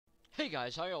Hey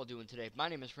guys, how y'all doing today? My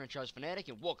name is Franchise Fanatic,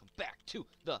 and welcome back to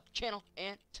the channel.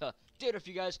 And today, for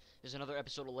you guys, is another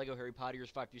episode of LEGO Harry Potter years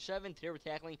 5 through 7. Today we're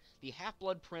tackling the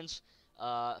Half-Blood Prince,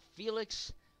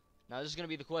 Felix. Now this is going to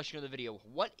be the question of the video.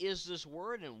 What is this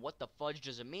word, and what the fudge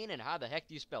does it mean, and how the heck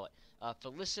do you spell it?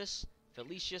 Felicius,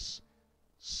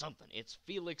 something. It's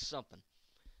Felix something.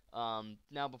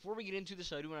 Now, before we get into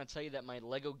this, I do want to tell you that my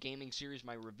LEGO gaming series,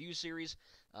 my review series,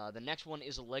 the next one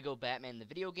is a LEGO Batman the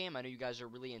video game. I know you guys are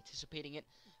really anticipating it.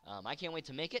 I can't wait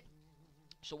to make it.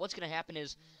 So what's going to happen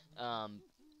is, I'm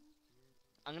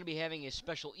going to be having a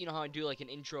special, you know how I do like an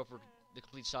intro for the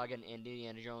Complete Saga and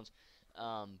Indiana Jones.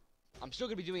 I'm still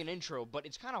going to be doing an intro, but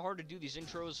it's kind of hard to do these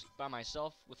intros by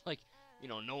myself with, like, you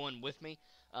know, no one with me,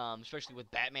 especially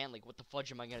with Batman. Like, what the fudge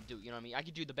am I going to do? You know what I mean? I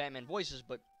could do the Batman voices,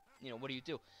 but you know, what do you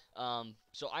do?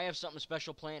 So I have something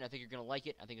special planned. I think you're going to like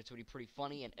it. I think it's going to be pretty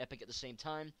funny and epic at the same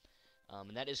time.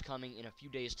 And that is coming in a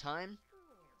few days' time.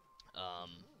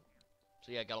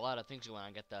 So yeah, I got a lot of things going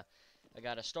on. I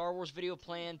got a Star Wars video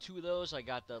planned, 2 of those. I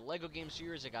got the LEGO game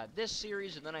series. I got this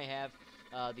series, and then I have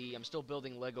I'm still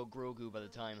building LEGO Grogu by the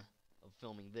time of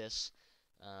filming this.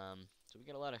 So we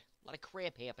got a lot of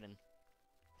crap happening.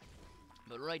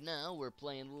 But right now we're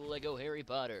playing LEGO Harry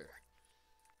Potter.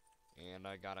 And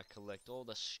I gotta collect all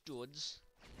the studs.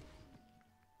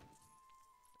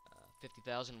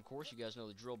 50,000, of course. You guys know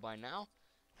the drill by now.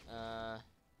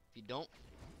 If you don't,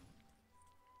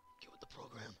 get with the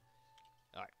program.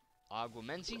 Alright.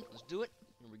 Aguamenti. Let's do it.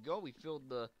 Here we go. We filled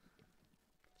the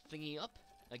thingy up.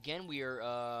 Again, we are,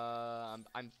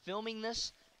 I'm filming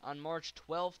this on March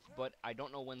 12th, but I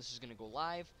don't know when this is gonna go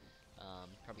live.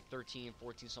 Probably 13,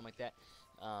 14, something like that.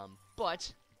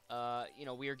 But, you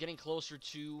know, we are getting closer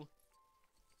to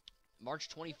March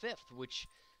 25th, which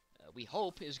we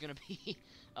hope is going to be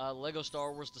LEGO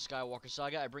Star Wars The Skywalker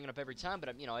Saga. I bring it up every time,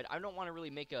 but you know, I don't want to really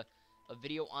make a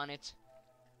video on it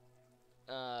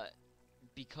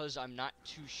because I'm not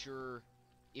too sure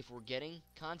if we're getting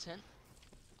content.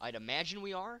 I'd imagine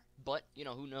we are, but, you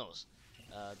know, who knows?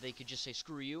 They could just say,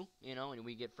 screw you, you know, and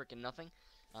we get frickin' nothing.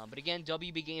 But again,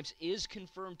 WB Games is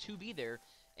confirmed to be there,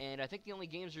 and I think the only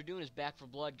games they're doing is Back 4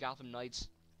 Blood, Gotham Knights,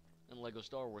 and LEGO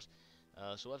Star Wars.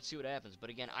 So we'll have to see what happens.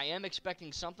 But again, I am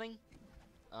expecting something.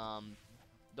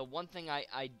 The one thing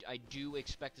I do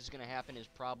expect is going to happen is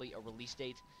probably a release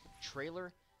date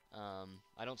trailer.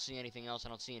 I don't see anything else. I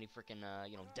don't see any freaking,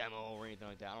 you know, demo or anything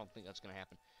like that. I don't think that's going to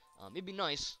happen. It'd be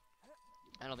nice.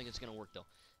 I don't think it's going to work,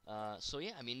 though. So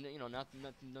yeah, I mean, you know,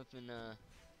 nothing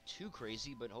too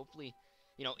crazy, but hopefully,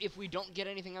 you know, if we don't get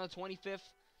anything on the 25th,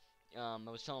 I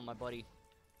was telling my buddy,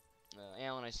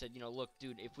 Alan, I said, you know, look,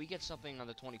 dude, if we get something on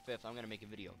the 25th, I'm going to make a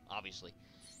video, obviously.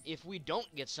 If we don't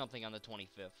get something on the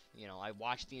 25th, you know, I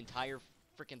watched the entire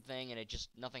freaking thing and it just,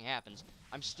 nothing happens,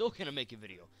 I'm still going to make a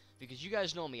video. Because you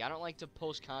guys know me, I don't like to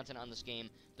post content on this game.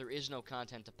 There is no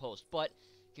content to post. But,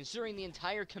 considering the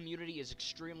entire community is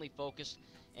extremely focused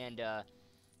and,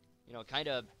 you know, kind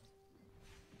of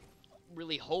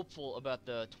really hopeful about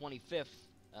the 25th,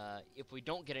 if we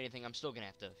don't get anything, I'm still going to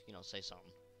have to, you know, say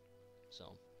something.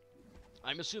 So,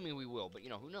 I'm assuming we will, but,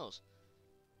 you know, who knows?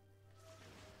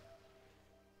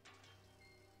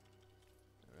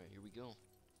 Alright, here we go.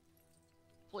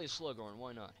 Play a Slughorn,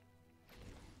 why not?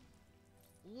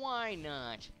 Why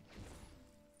not?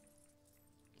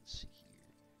 Let's see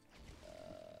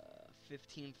here.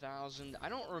 15,000. I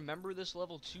don't remember this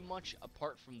level too much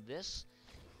apart from this.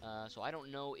 So I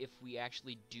don't know if we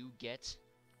actually do get,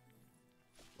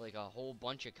 like, a whole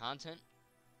bunch of content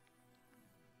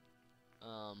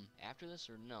after this,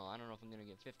 or no. I don't know if I'm gonna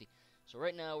get 50. So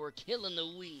right now we're killing the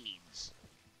weeds.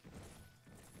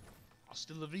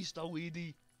 Hasta la vista,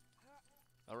 weedy.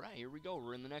 Alright, here we go.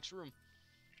 We're in the next room.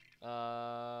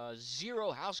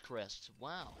 0 house crests.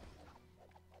 Wow.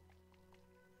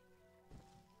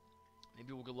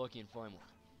 Maybe we'll get lucky and find one.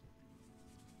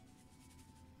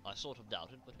 I sort of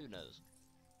doubt it, but who knows.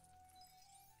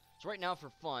 So right now,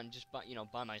 for fun, just by, you know,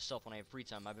 by myself when I have free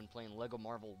time, I've been playing LEGO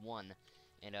Marvel 1.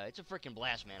 And it's a freaking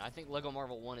blast, man. I think LEGO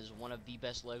Marvel 1 is one of the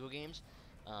best LEGO games.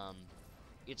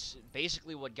 It's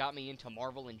basically what got me into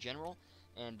Marvel in general.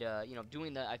 And, you know,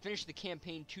 I finished the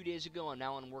campaign 2 days ago, and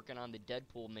now I'm working on the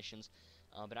Deadpool missions.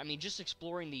 But, I mean, just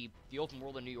exploring the open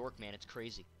world of New York, man, it's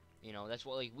crazy. You know, that's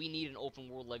what, like, we need an open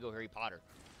world LEGO Harry Potter.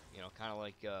 You know, kind of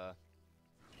like,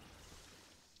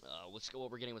 what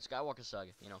we're getting with Skywalker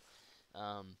Saga, you know.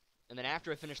 And then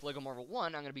after I finish LEGO Marvel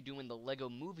 1, I'm going to be doing the LEGO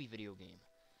Movie video game.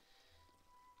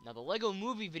 Now, the LEGO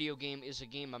Movie video game is a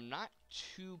game I'm not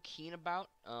too keen about.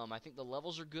 I think the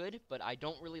levels are good, but I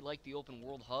don't really like the open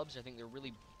world hubs. I think they're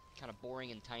really kind of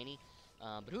boring and tiny.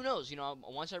 But who knows? You know,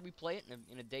 once I replay it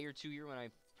in a day or two here when I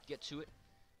get to it,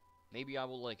 Maybe I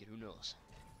will like it, who knows.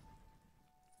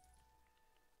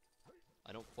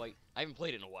 I haven't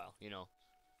played it in a while, you know.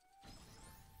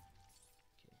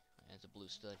 Okay, that's a blue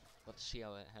stud. We'll have to see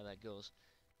how that goes.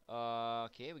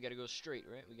 Okay, we gotta go straight,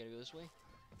 right? We gotta go this way.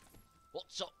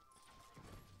 What's up?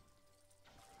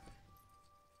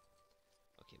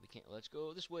 Okay, we can't. Let's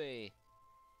go this way.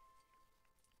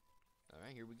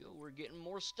 Alright, here we go. We're getting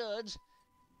more studs.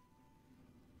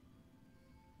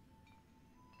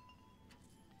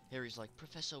 Harry's like,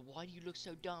 Professor, why do you look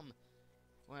so dumb?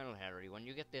 Well, Harry, when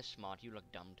you get this smart, you look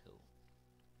dumb too.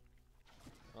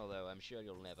 Although, I'm sure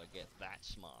you'll never get that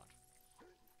smart.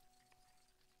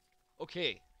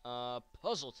 Okay,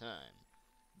 puzzle time.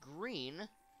 Green.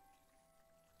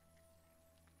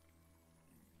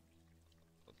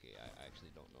 Okay, I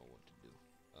actually don't know what to do.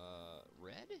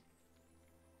 Red?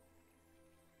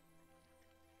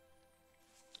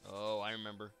 Oh, I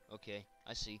remember. Okay,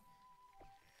 I see.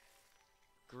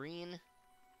 Green.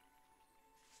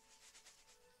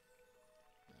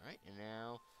 Alright, and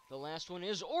now the last one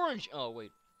is orange. Oh,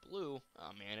 wait, blue.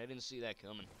 Oh, man, I didn't see that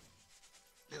coming.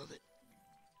 Nailed it.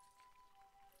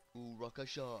 Ooh,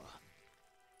 Rakasha.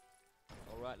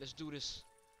 Alright, let's do this.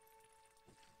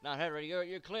 Now, Harry,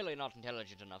 you're clearly not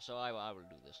intelligent enough, so I will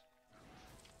do this.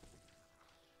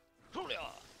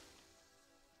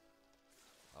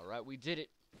 Alright, we did it.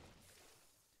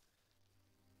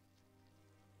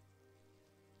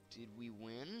 Did we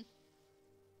win?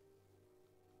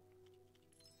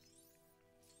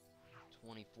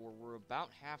 24. We're about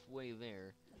halfway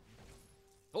there.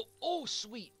 Oh,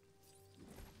 sweet.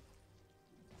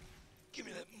 Give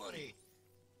me that money.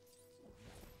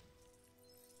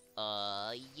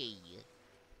 Yeah.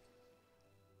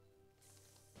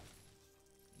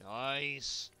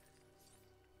 Nice.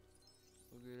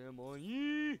 Look at that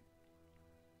money.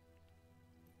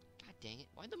 God dang it.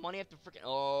 Why'd the money have to freaking...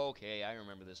 Oh, okay, I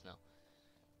remember this now.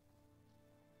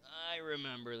 I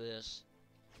remember this.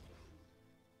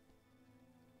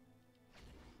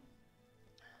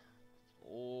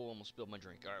 Oh, almost spilled my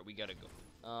drink. Alright, we gotta go.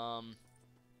 Let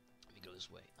me go this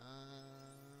way.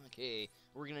 Okay.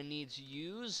 We're gonna need to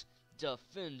use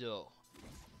Defendo.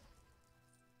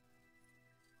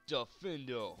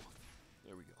 Defendo.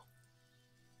 There we go.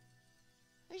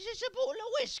 Is this a bottle of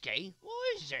whiskey?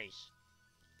 What is this?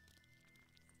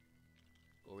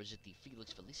 Or is it the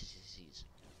Felix Felicis?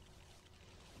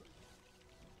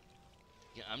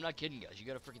 Yeah, I'm not kidding, guys. You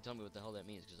gotta freaking tell me what the hell that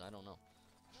means, because I don't know.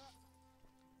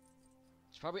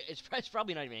 It's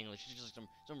probably not even English. It's just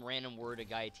some random word a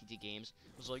guy at TT Games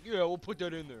was like, yeah, we'll put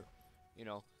that in there. You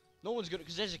know, no one's gonna,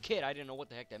 because as a kid I didn't know what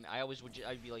the heck that meant.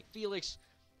 I'd be like Felix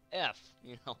F,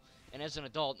 you know, and as an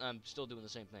adult I'm still doing the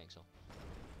same thing. So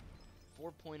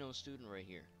 4.0 student right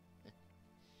here.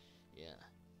 Yeah,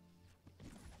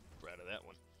 proud of that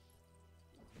one.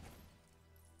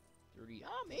 30.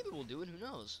 Maybe we'll do it. Who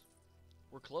knows?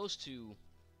 We're close to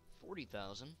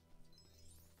 40,000.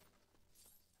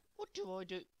 What do I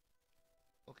do?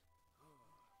 Okay.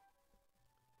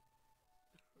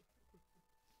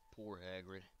 Poor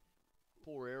Hagrid.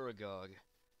 Poor Aragog.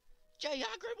 Gee,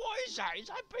 Hagrid, what is that? Is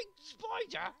that a big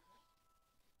spider?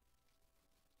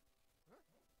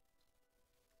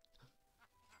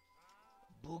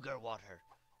 Booger water.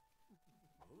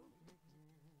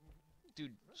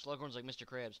 Dude, Slughorn's like Mr.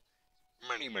 Krabs.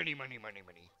 Money.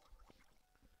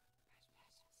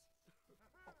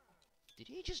 Did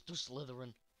he just do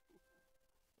Slytherin?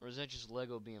 Or is that just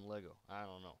Lego being Lego? I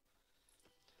don't know.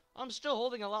 I'm still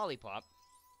holding a lollipop.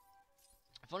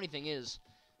 Funny thing is,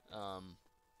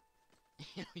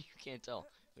 you can't tell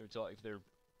if they're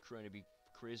trying to be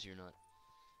crazy or not.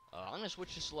 I'm gonna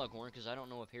switch to Slughorn because I don't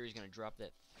know if Harry's gonna drop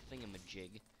that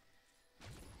thingamajig.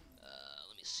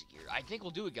 Let me see here. I think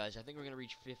we'll do it, guys. I think we're gonna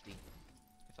reach 50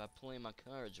 if I play my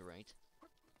cards right.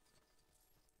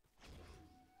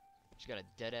 Just got a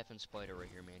dead effing spider right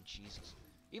here, man. Jesus.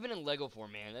 Even in Lego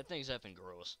form, man, that thing's effing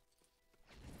gross.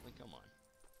 Like, come on.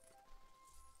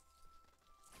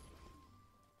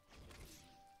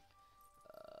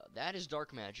 That is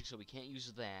dark magic, so we can't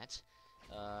use that.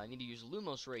 I need to use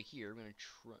Lumos right here. I'm gonna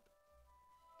try...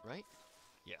 Right?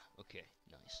 Yeah, okay,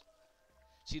 nice.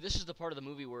 See, this is the part of the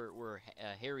movie where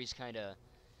Harry's kind of...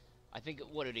 I think,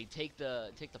 what did he take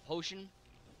the potion?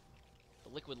 The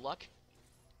liquid luck?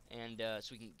 And,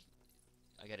 so we can...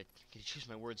 I gotta choose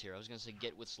my words here. I was gonna say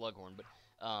get with Slughorn, but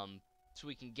so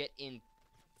we can get in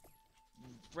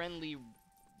friendly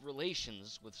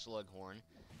relations with Slughorn,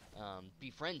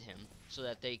 befriend him, so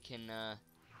that they can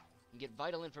get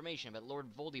vital information about Lord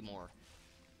Voldemort.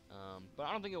 But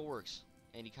I don't think it works.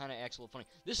 and he kind of acts a little funny.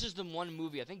 This is the one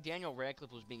movie, I think Daniel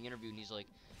Radcliffe was being interviewed, and he's like,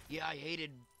 yeah, I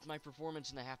hated my performance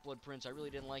in The Half-Blood Prince. I really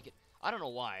didn't like it. I don't know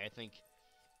why. I think,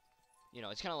 you know,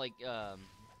 it's kind of like,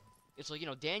 it's like, you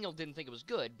know, Daniel didn't think it was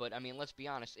good, but, I mean, let's be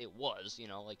honest, it was, you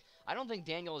know. Like, I don't think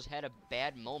Daniel has had a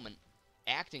bad moment,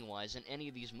 acting-wise, in any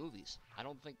of these movies. I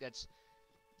don't think that's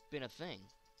been a thing.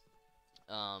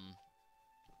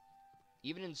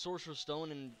 Even in Sorcerer's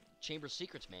Stone and Chamber of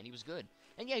Secrets, man, he was good.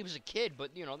 And yeah, he was a kid,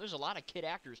 but, you know, there's a lot of kid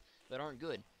actors that aren't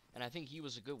good. And I think he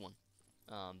was a good one.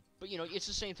 But, you know, it's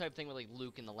the same type of thing with, like,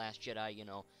 Luke in The Last Jedi, you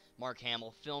know. Mark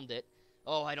Hamill filmed it.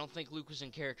 Oh, I don't think Luke was in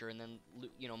character. And then,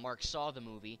 you know, Mark saw the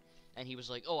movie, and he was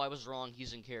like, oh, I was wrong.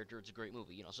 He's in character. It's a great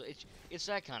movie, you know. So it's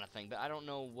that kind of thing. But I don't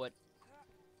know what...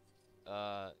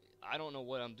 I don't know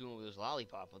what I'm doing with this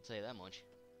lollipop, I'll tell you that much.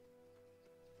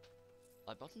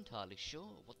 I'm not entirely sure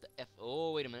what the F...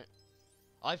 Oh, wait a minute.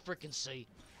 I frickin' see.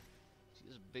 See,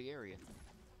 this is a big area.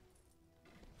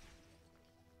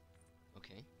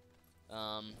 Okay.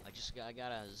 I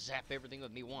gotta zap everything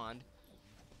with me wand.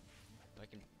 If I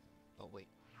can... Oh, wait.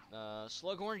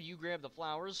 Slughorn, you grab the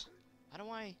flowers. How do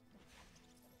I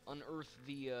unearth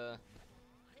the,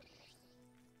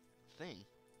 thing?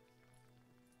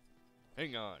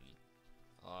 Hang on.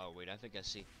 Oh, wait, I think I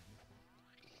see.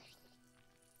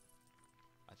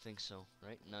 I think so,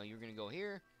 right? Now you're gonna go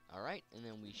here. Alright, and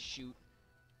then we shoot,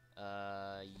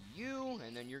 you,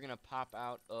 and then you're gonna pop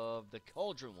out of the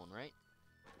cauldron one, right?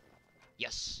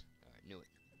 Yes! Alright, knew it.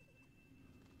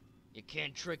 You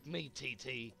can't trick me,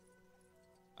 TT.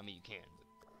 I mean, you can,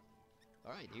 but...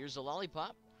 Alright, here's the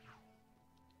lollipop.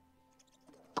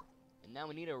 And now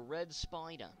we need a red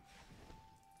spider.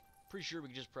 Pretty sure we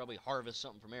could just probably harvest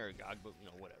something from Aragog, but, you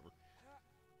know, whatever.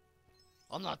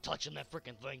 I'm not touching that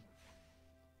frickin' thing.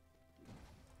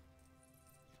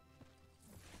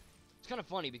 It's kind of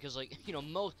funny because, like, you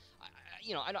know,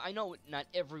 I know not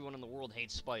everyone in the world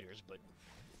hates spiders, but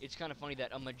it's kind of funny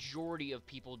that a majority of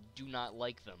people do not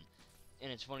like them.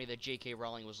 And it's funny that J.K.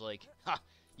 Rowling was like, ha,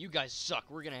 you guys suck.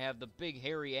 We're gonna have the big,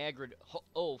 hairy, agrid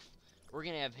oaf. We're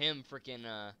gonna have him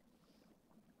frickin',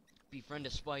 befriend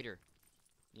a spider.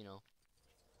 You know,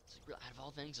 it's like, out of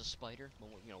all things, a spider.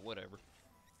 Well, you know, whatever.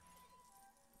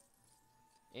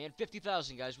 And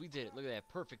 50,000, guys. We did it. Look at that.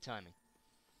 Perfect timing.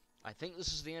 I think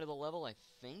this is the end of the level. I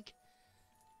think.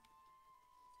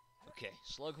 Okay,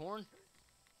 Slughorn.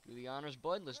 Do the honors,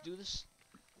 bud. Let's do this.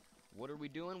 What are we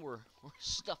doing? We're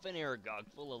stuffing Aragog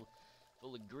full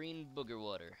of green booger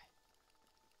water.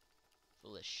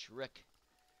 Full of Shrek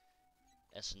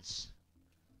essence.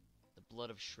 The blood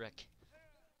of Shrek.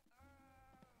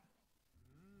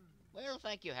 Well,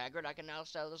 thank you, Hagrid. I can now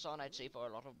sell this on Etsy for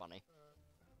a lot of money.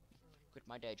 Quit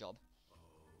my day job.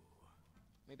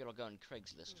 Maybe I'll go on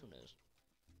Craigslist. Who knows?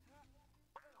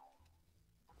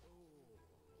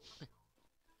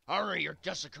 Hurry, you're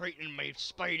desecrating me,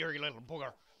 spider, you little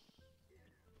booger.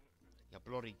 You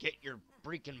bloody get your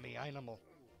breaking me, animal.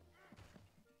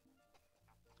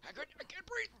 Hagrid, I can't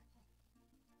breathe.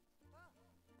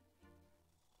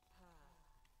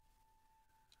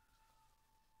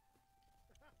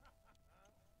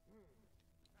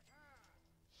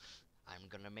 I'm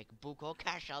gonna make buco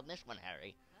cash on this one,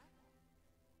 Harry.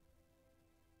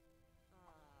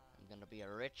 I'm gonna be a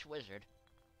rich wizard.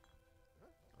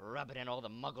 Rub it in all the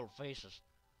muggle faces.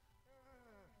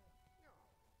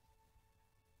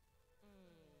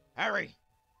 Harry!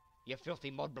 You filthy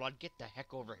mudblood, get the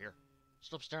heck over here.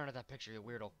 Stop staring at that picture, you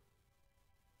weirdo.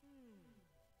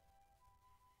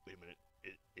 Wait a minute.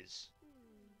 Is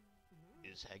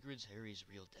Hagrid's Harry's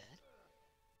real dad?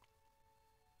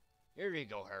 Here you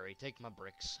go, Harry. Take my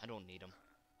bricks. I don't need them.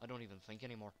 I don't even think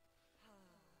anymore.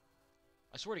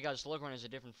 I swear to God, Slughorn has a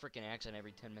different freaking accent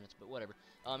every 10 minutes, but whatever.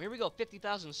 Here we go.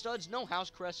 50,000 studs. No house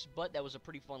crests, but that was a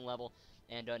pretty fun level.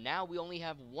 And now we only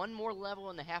have one more level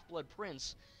in the Half-Blood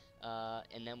Prince.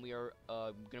 And then we are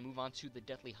going to move on to the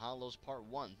Deathly Hallows Part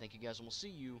 1. Thank you guys, and we'll see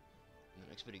you in the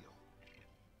next video.